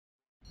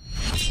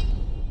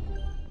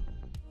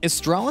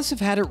Astralis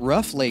have had it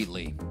rough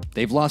lately.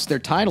 They've lost their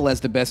title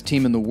as the best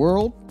team in the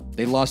world,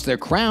 they lost their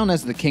crown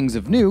as the Kings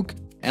of Nuke,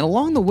 and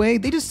along the way,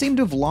 they just seem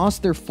to have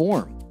lost their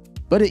form.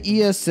 But at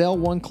ESL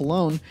 1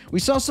 Cologne, we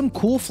saw some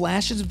cool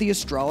flashes of the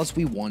Astralis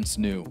we once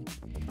knew.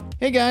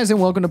 Hey guys, and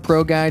welcome to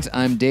ProGuides.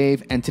 I'm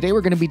Dave, and today we're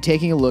going to be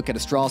taking a look at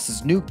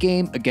Astralis' Nuke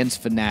game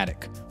against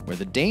Fnatic, where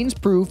the Danes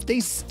proved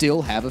they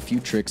still have a few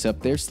tricks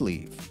up their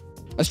sleeve.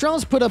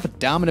 Astralis put up a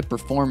dominant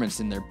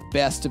performance in their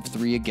best of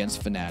 3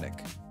 against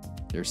Fnatic.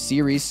 Their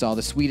series saw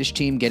the Swedish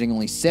team getting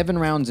only 7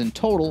 rounds in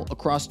total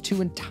across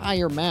 2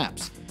 entire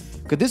maps.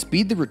 Could this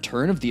be the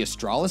return of the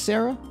Astralis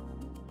era?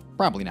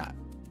 Probably not.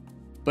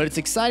 But it's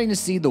exciting to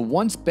see the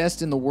once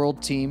best in the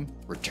world team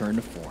return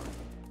to form.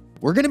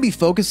 We're going to be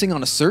focusing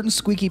on a certain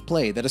squeaky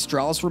play that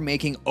Astralis were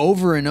making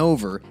over and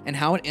over and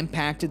how it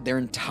impacted their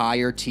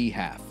entire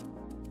T-half.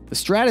 The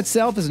strat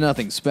itself is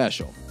nothing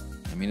special.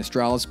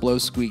 Astralis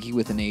blows squeaky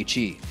with an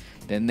HE.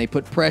 Then they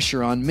put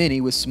pressure on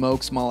Mini with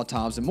smokes,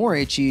 Molotovs, and more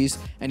HEs,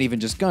 and even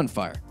just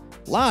gunfire.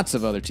 Lots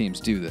of other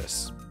teams do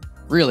this.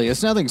 Really,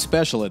 it's nothing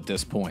special at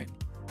this point.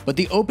 But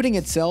the opening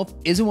itself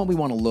isn't what we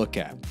want to look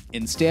at.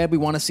 Instead, we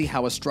want to see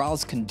how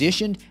Astralis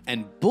conditioned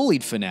and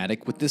bullied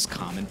Fnatic with this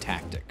common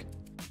tactic.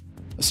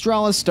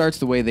 Astralis starts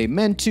the way they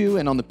meant to,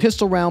 and on the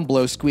pistol round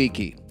blows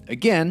squeaky.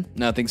 Again,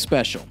 nothing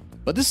special.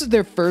 But this is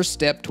their first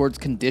step towards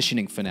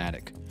conditioning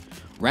Fnatic.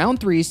 Round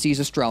 3 sees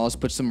Astralis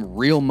put some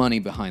real money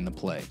behind the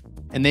play,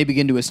 and they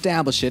begin to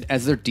establish it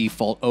as their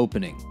default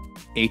opening.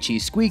 HE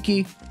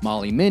squeaky,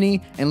 Molly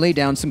mini, and lay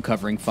down some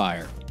covering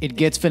fire. It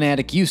gets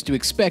Fnatic used to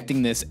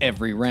expecting this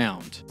every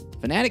round.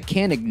 Fnatic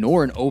can't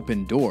ignore an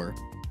open door,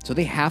 so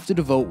they have to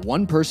devote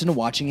one person to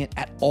watching it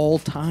at all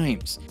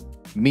times.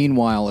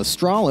 Meanwhile,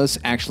 Astralis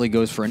actually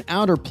goes for an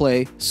outer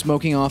play,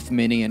 smoking off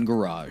mini and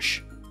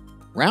garage.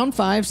 Round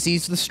 5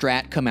 sees the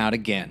strat come out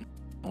again.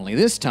 Only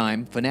this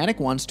time, Fnatic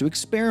wants to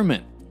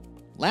experiment.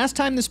 Last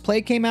time this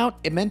play came out,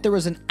 it meant there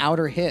was an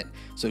outer hit,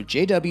 so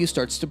JW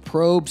starts to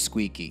probe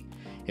squeaky.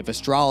 If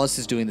Astralis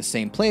is doing the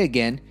same play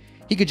again,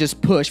 he could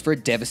just push for a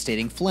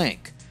devastating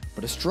flank.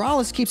 But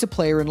Astralis keeps a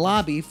player in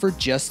lobby for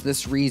just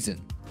this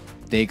reason.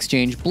 They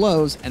exchange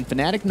blows, and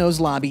Fnatic knows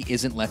lobby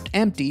isn't left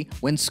empty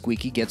when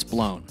squeaky gets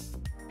blown.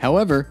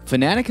 However,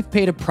 Fnatic have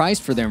paid a price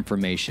for their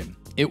information.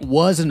 It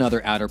was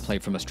another outer play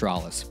from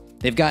Astralis.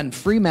 They've gotten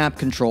free map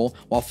control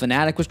while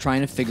Fnatic was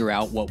trying to figure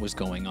out what was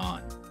going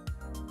on.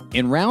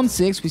 In round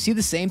 6, we see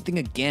the same thing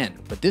again,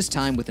 but this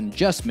time with an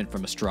adjustment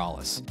from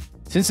Astralis.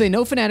 Since they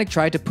know Fnatic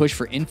tried to push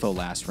for info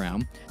last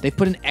round, they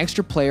put an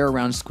extra player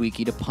around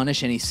squeaky to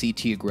punish any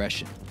CT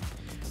aggression.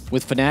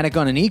 With Fnatic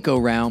on an eco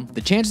round,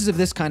 the chances of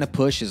this kind of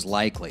push is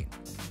likely.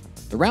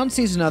 The round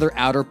sees another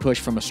outer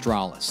push from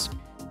Astralis.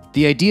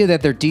 The idea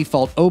that their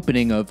default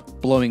opening of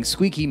blowing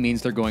squeaky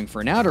means they're going for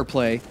an outer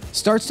play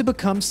starts to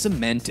become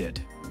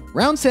cemented.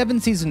 Round 7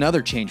 sees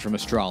another change from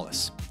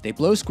Astralis. They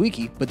blow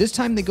squeaky, but this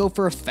time they go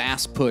for a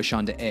fast push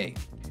onto A.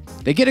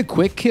 They get a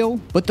quick kill,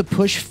 but the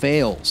push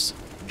fails.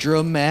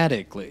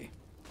 Dramatically.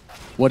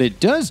 What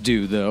it does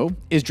do, though,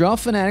 is draw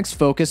Fnatic's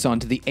focus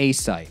onto the A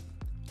site.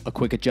 A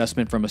quick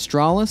adjustment from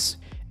Astralis,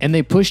 and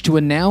they push to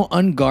a now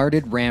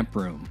unguarded ramp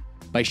room.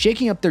 By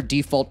shaking up their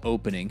default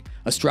opening,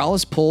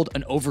 Astralis pulled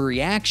an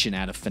overreaction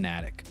out of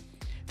Fnatic.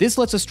 This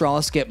lets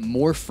Astralis get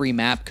more free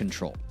map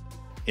control.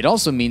 It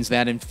also means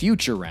that in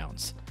future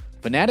rounds,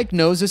 Fnatic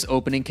knows this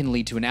opening can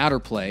lead to an outer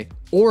play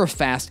or a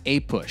fast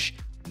A push.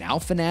 Now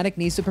Fnatic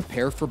needs to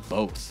prepare for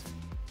both.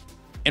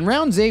 In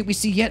rounds 8, we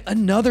see yet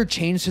another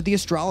change to the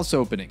Astralis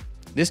opening,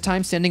 this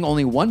time sending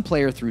only one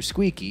player through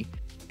squeaky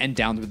and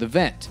down through the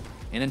vent.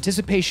 In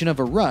anticipation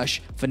of a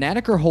rush,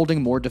 Fnatic are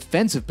holding more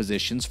defensive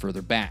positions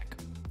further back.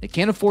 They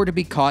can't afford to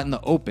be caught in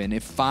the open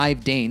if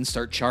 5 Danes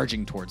start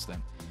charging towards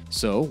them.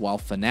 So, while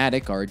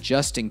Fnatic are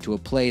adjusting to a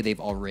play they've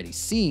already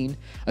seen,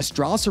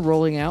 Astralis are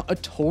rolling out a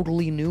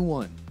totally new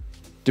one.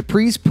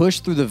 Dupree's push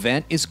through the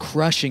vent is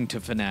crushing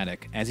to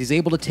Fnatic, as he's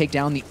able to take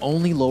down the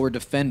only lower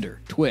defender,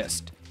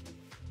 Twist.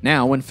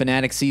 Now, when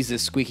Fnatic sees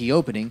this squeaky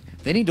opening,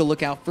 they need to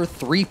look out for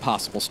 3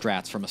 possible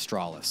strats from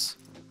Astralis.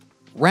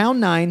 Round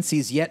 9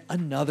 sees yet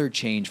another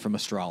change from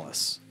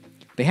Astralis.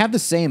 They have the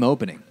same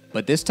opening,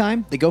 but this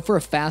time they go for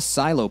a fast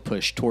silo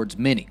push towards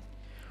Mini.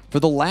 For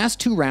the last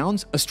 2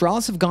 rounds,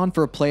 Astralis have gone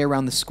for a play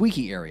around the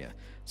squeaky area,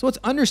 so it's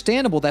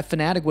understandable that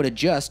Fnatic would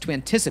adjust to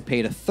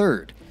anticipate a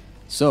third.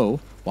 So,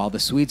 while the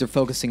Swedes are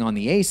focusing on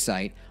the A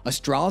site,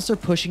 Astralis are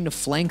pushing to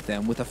flank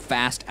them with a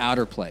fast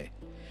outer play.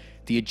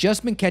 The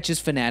adjustment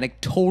catches Fnatic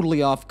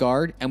totally off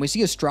guard, and we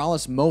see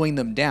Astralis mowing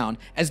them down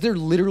as they're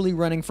literally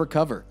running for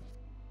cover.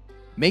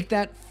 Make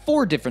that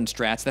 4 different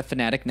strats that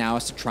Fnatic now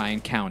has to try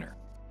and counter.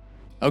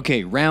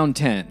 Okay, round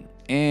 10,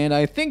 and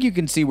I think you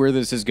can see where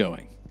this is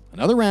going.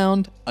 Another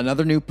round,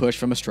 another new push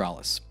from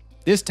Astralis.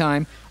 This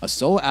time, a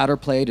solo outer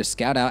play to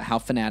scout out how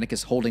Fnatic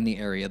is holding the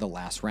area the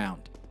last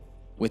round.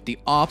 With the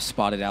off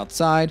spotted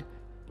outside,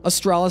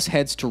 Astralis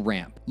heads to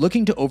ramp,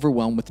 looking to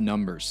overwhelm with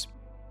numbers.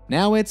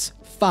 Now it's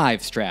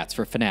 5 strats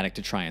for Fnatic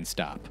to try and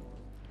stop.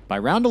 By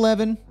round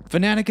 11,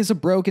 Fnatic is a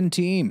broken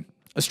team.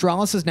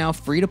 Astralis is now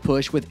free to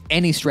push with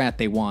any strat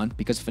they want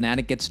because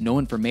Fnatic gets no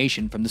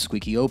information from the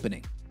squeaky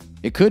opening.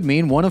 It could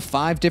mean one of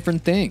 5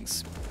 different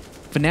things.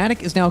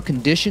 Fnatic is now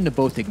conditioned to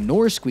both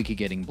ignore Squeaky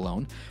getting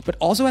blown, but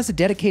also has to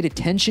dedicate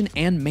attention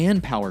and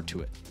manpower to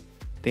it.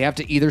 They have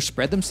to either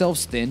spread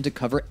themselves thin to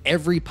cover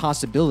every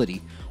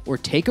possibility, or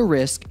take a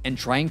risk and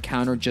try and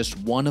counter just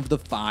one of the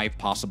 5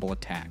 possible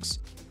attacks.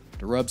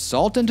 To rub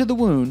salt into the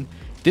wound,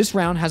 this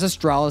round has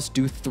Astralis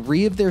do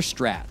 3 of their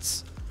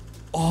strats,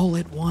 all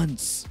at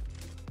once.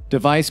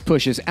 Device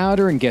pushes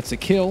outer and gets a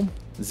kill,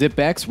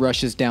 ZipX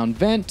rushes down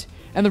vent,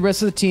 and the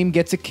rest of the team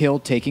gets a kill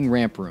taking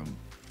ramp room.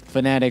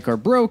 Fnatic are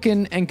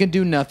broken and can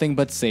do nothing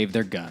but save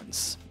their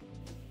guns.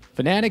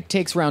 Fnatic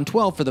takes round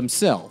 12 for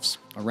themselves,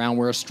 a round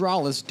where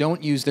Astralis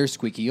don't use their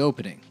squeaky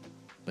opening.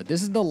 But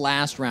this is the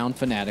last round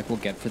Fnatic will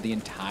get for the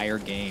entire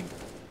game.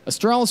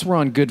 Astralis were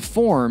on good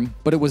form,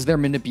 but it was their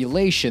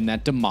manipulation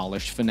that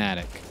demolished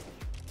Fnatic.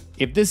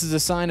 If this is a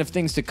sign of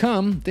things to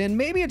come, then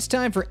maybe it's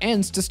time for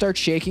ENCE to start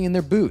shaking in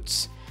their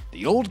boots.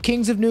 The old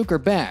Kings of Nuke are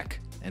back,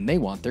 and they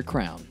want their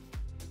crown.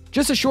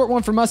 Just a short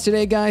one from us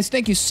today, guys.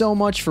 Thank you so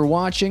much for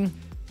watching.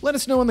 Let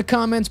us know in the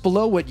comments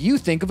below what you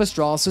think of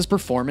Astralis'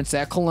 performance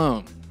at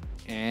Cologne.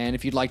 And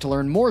if you'd like to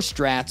learn more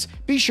strats,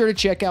 be sure to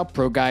check out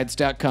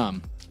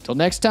ProGuides.com. Till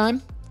next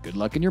time, good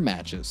luck in your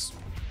matches.